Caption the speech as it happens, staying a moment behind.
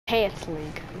Pants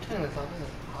League. I'm turning this off. This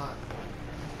is hot.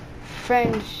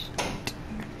 French.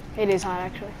 It is hot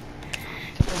actually.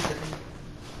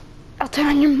 I'll turn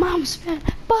on your mom's fan.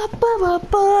 Ba, ba, ba,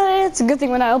 ba. It's a good thing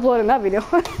when I upload that video.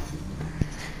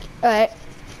 Alright.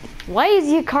 Why does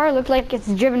your car look like it's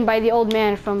driven by the old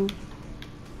man from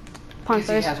Ponce?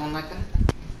 He has one like that?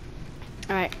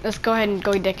 Alright, let's go ahead and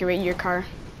go decorate your car.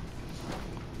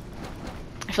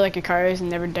 I feel like your car is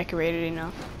never decorated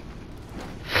enough.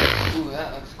 Ooh,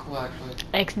 that looks cool actually.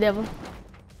 X-Devil.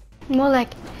 More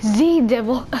like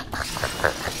Z-Devil.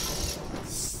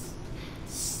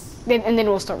 And then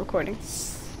we'll start recording.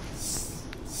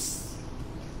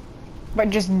 But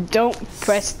just don't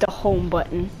press the home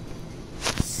button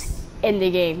in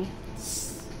the game.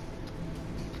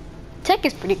 Tech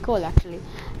is pretty cool actually.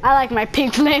 I like my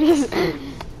pink lightning.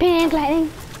 Pink lightning.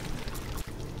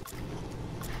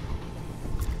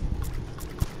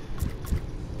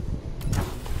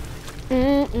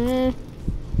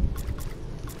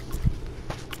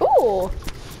 Ooh,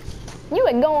 you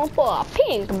were going for a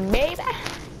pink, baby.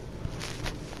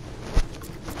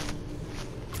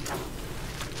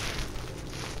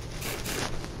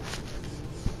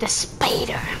 The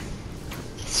spider.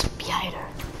 Spider.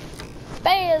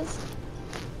 Bears.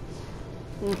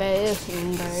 Bears.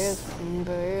 Bears.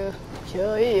 Bears.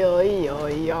 Oi, oi,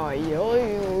 oi, oi, oi,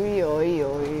 oi, oi,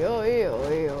 oi, oi,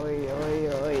 oi,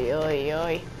 oi, oi,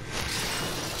 oi.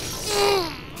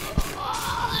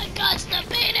 I got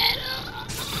stupid.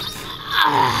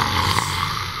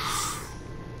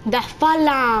 The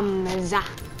flames.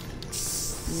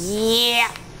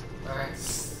 Yeah. Alright,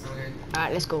 okay.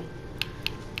 Alright, let's go.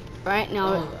 Right now.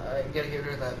 Oh, I gotta get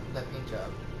rid of that paint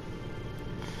job.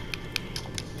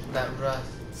 That rust.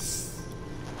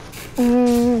 What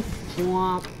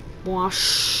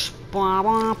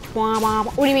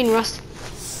do you mean rust?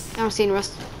 I don't see any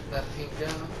rust. That paint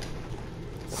job.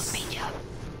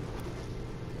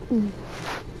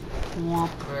 What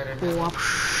paint job?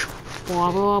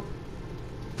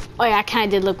 Oh yeah, I kinda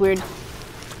did look weird. I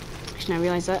should not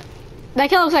realize that. That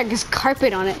kinda looks like there's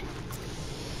carpet on it.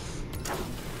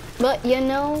 But you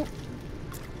know,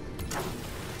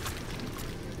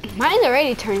 mine's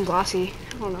already turned glossy.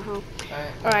 I don't know how.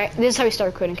 Alright, this is how we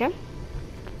start recording, okay?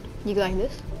 You go like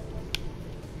this.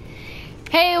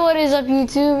 Hey, what is up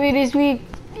YouTube? It is me,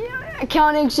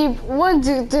 Counting Sheep 1,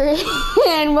 2, 3,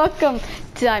 and welcome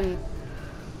to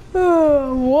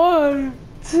 1,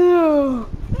 2,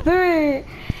 3.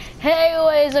 Hey,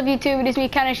 what is up YouTube? It is me,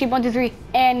 Counting Sheep 1, 2, 3,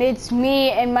 and it's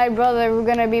me and my brother. We're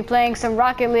gonna be playing some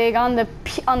Rocket League on the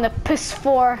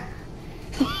PS4.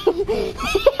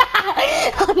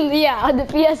 On the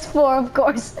PS4, of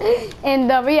course. And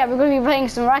yeah, we're gonna be playing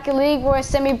some Rocket League. We're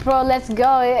semi-pro. Let's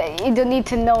go. You don't need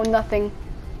to know nothing.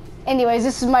 Anyways,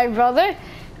 this is my brother.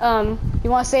 You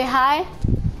want to say hi?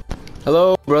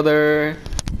 Hello, brother.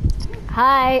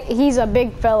 Hi. He's a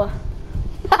big fella.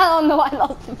 I don't know why I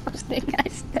lost the first thing I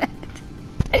said.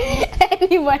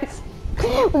 Anyways,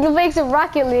 we're gonna play some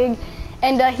Rocket League,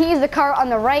 and he's the car on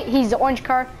the right. He's the orange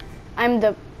car. I'm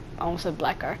the I almost said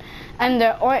black car. I'm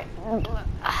the orange.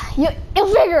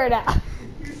 You'll figure it out.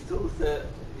 You still said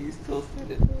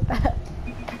it.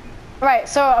 Right.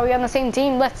 So are we on the same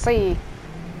team? Let's see.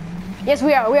 Yes,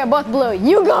 we are. We are both blue.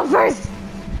 You go first.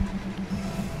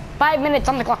 5 minutes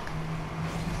on the clock.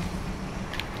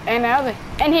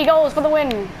 And he goes for the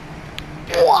win.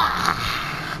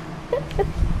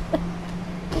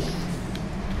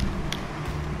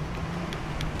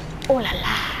 Oh la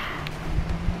la.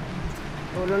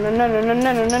 Oh no no no no no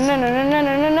no no no no no no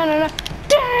no no no no.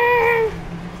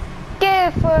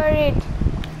 Go for it.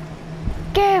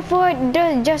 Go for it,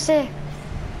 Jose.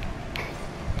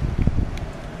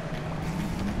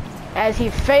 As he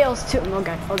fails to. Oh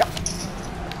god. Oh god.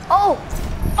 Oh.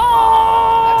 Oh.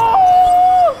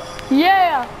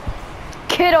 Yeah.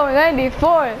 Kiddo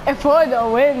 94 and for the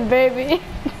win, baby.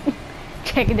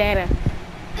 Check that out.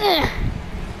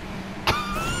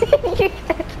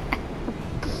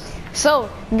 So,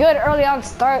 good early on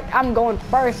start. I'm going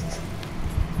first.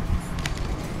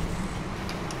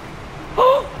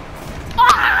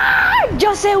 Ah!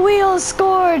 Jose Wheels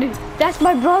scored. That's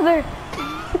my brother.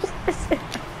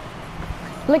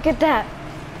 Look at that.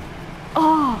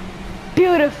 Oh,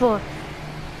 beautiful.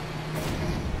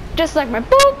 Just like my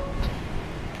boop.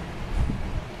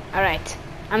 All right,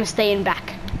 I'm staying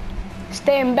back.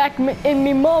 Staying back in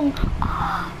me mom.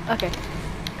 Okay.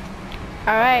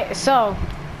 All right, so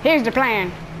here's the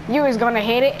plan. You is gonna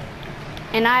hit it,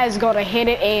 and I is gonna hit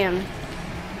it in.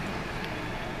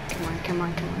 Come on, come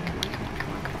on, come on, come on, come on,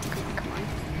 come on, come on, come on, come on.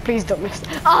 Please don't miss.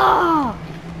 Oh!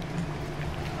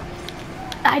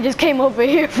 I just came over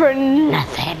here for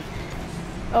nothing.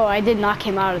 Oh, I did knock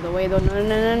him out of the way though. No, no,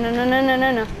 no, no, no, no, no,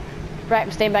 no, no. Right,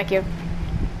 I'm staying back here.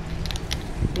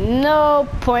 No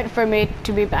point for me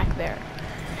to be back there.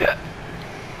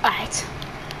 Alright.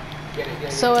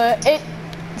 So it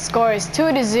score is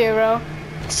 2-0.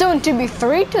 Soon to be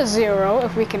 3-0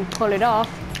 if we can pull it off.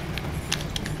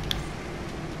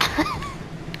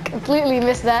 Completely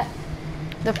missed that.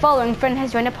 The following friend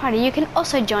has joined a party. You can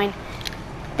also join.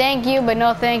 Thank you, but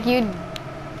no thank you.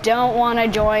 Don't want to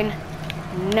join.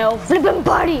 No flipping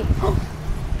party.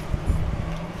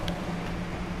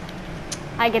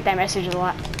 I get that message a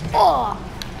lot. Oh,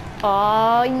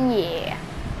 oh yeah.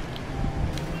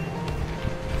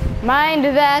 Mind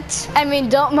that. I mean,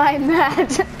 don't mind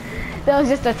that. That was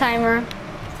just a timer.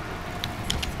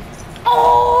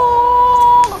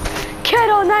 Oh,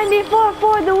 Kiddo 94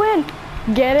 for the win.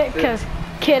 Get it? Cause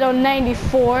Kiddo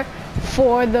 94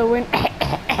 for the win.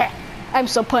 I'm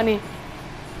so punny.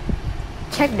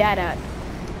 Check that out.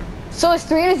 So it's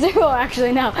 3-0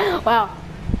 actually now. Wow.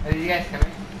 Are you guys coming?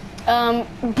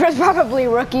 Probably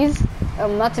rookies.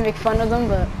 Not to make fun of them,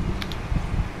 but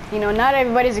you know, not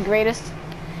everybody's the greatest.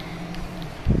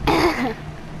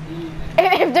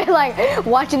 If they're like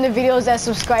watching the videos as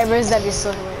subscribers, that'd be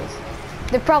so hilarious.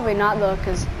 They're probably not though,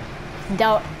 cause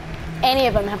doubt any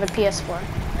of them have a PS4.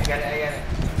 I got it, I got it.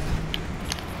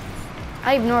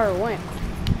 I ignore a win.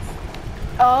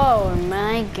 Oh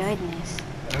my goodness.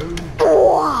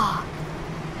 Oh.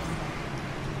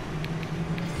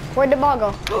 Where'd the ball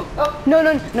go? Oh. No,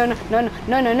 no, no, no, no,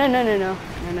 no, no, no, no, no, no,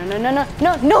 no, no, no, no,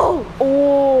 no, no!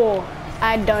 Oh,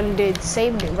 I done did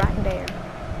saved it right there.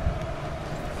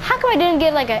 How come I didn't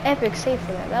get like an epic save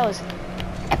for that? That was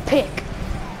epic.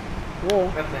 Whoa.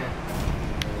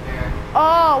 Yeah.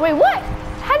 Oh wait, what?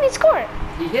 How did he score it?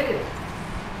 He hit it.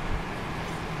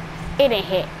 It didn't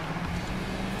hit.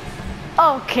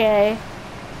 Okay,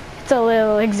 it's a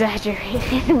little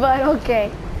exaggerated, but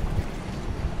okay.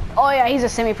 Oh yeah, he's a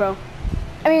semi-pro.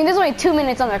 I mean, there's only 2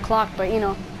 minutes on the clock, but you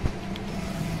know,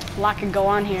 a lot could go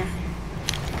on here.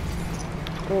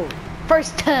 Ooh.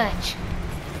 First touch.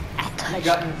 I touched. You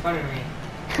got in front of me.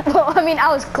 Well, I mean, I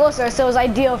was closer, so it was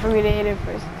ideal for me to hit it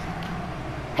first.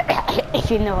 If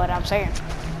you know what I'm saying.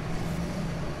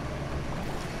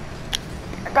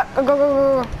 Go, go, go,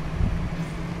 go, go.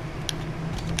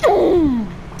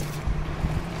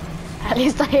 At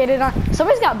least I hit it on.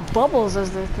 Somebody's got bubbles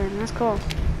as their thing. That's cool.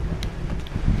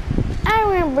 I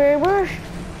went burbush.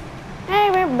 I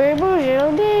went burbush,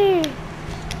 LD.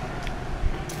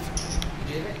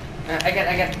 You did it? I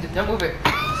got it. Don't move it.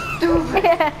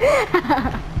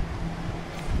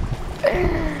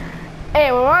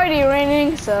 Hey, we're already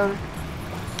raining, so.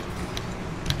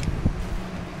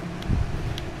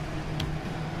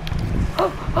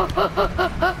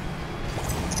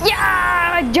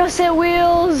 Yeah, Jose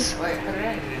Wheels. Wait, how did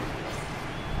I hit it?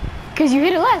 Cause you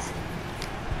hit it last.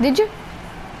 Did you?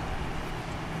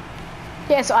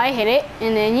 Yeah, so I hit it,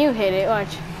 and then you hit it.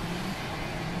 Watch.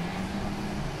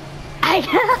 I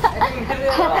didn't hit it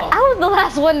at all. I was the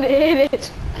last one to hit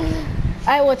it.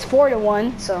 Alright, well, it's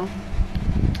 4-1, so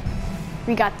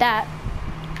we got that.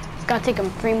 It's gonna take him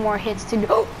 3 more hits to do.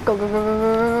 Go, go, go, go,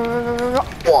 go, go, go, go, go.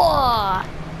 Whoa!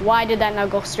 Why did that not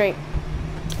go straight?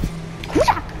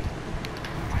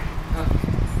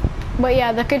 But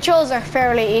yeah, the controls are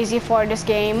fairly easy for this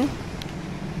game.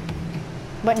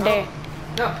 But they.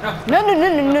 No. No, no, no,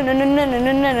 no, no, no, no, no,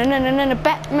 no, no, no, no, no, no,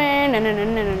 Batman. No, no, no,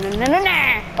 no, no, no, no,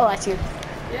 no. Oh, that's you.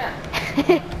 Yeah.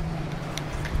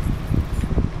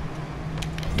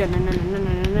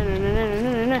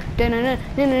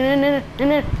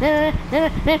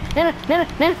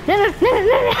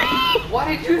 Why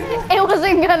did you? It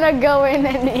wasn't gonna go in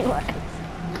anyway.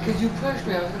 Because you pushed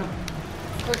me. I was gonna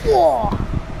push it. Whoa.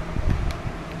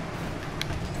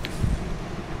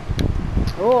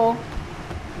 Oh.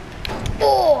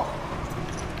 Oh.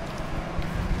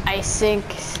 I think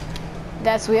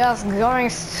that's we are going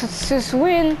to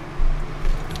win.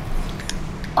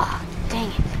 Oh, dang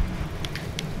it.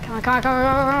 Come on, come on, come on,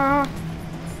 come on, come on.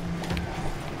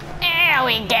 There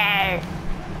we go.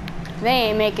 They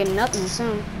ain't making nothing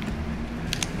soon.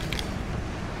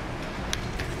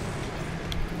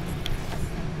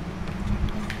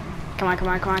 Come on, come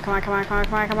on, come on, come on, come on, come on,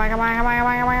 come on, come on, come on, come on, come on,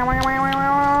 come on, come on, come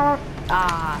on.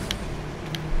 Ah.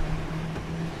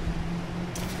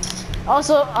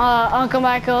 Also, Uncle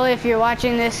Michael, if you're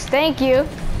watching this, thank you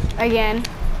again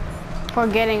for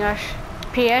getting us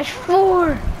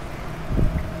PS4.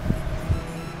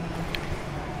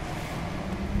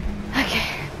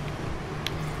 Okay.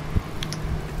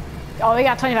 Oh, we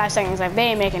got 25 seconds left. They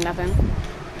ain't making nothing.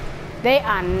 They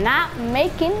are not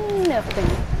making nothing.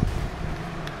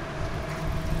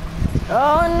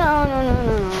 Oh no, no, no,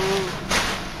 no, no.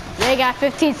 They got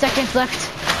 15 seconds left.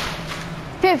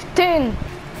 15.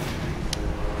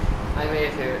 I may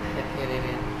have hit it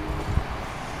in.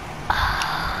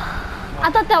 I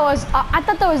thought that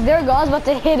was their goal. I was about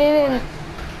to hit it in.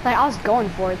 Like I was going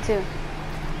for it too.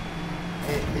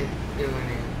 It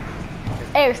went in.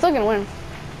 Hey, we're still gonna win.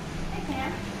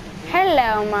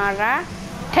 Hello, Mara.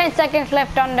 10 seconds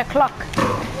left on the clock.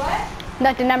 What?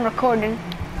 Nothing, I'm recording.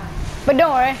 But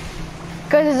don't worry,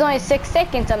 because there's only 6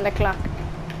 seconds on the clock.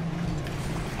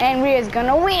 And Ria's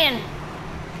gonna win.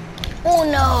 Oh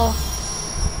no.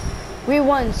 We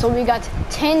won, so we got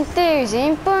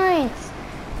 10,000 points.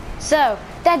 So,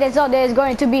 that is all there is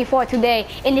going to be for today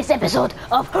in this episode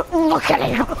of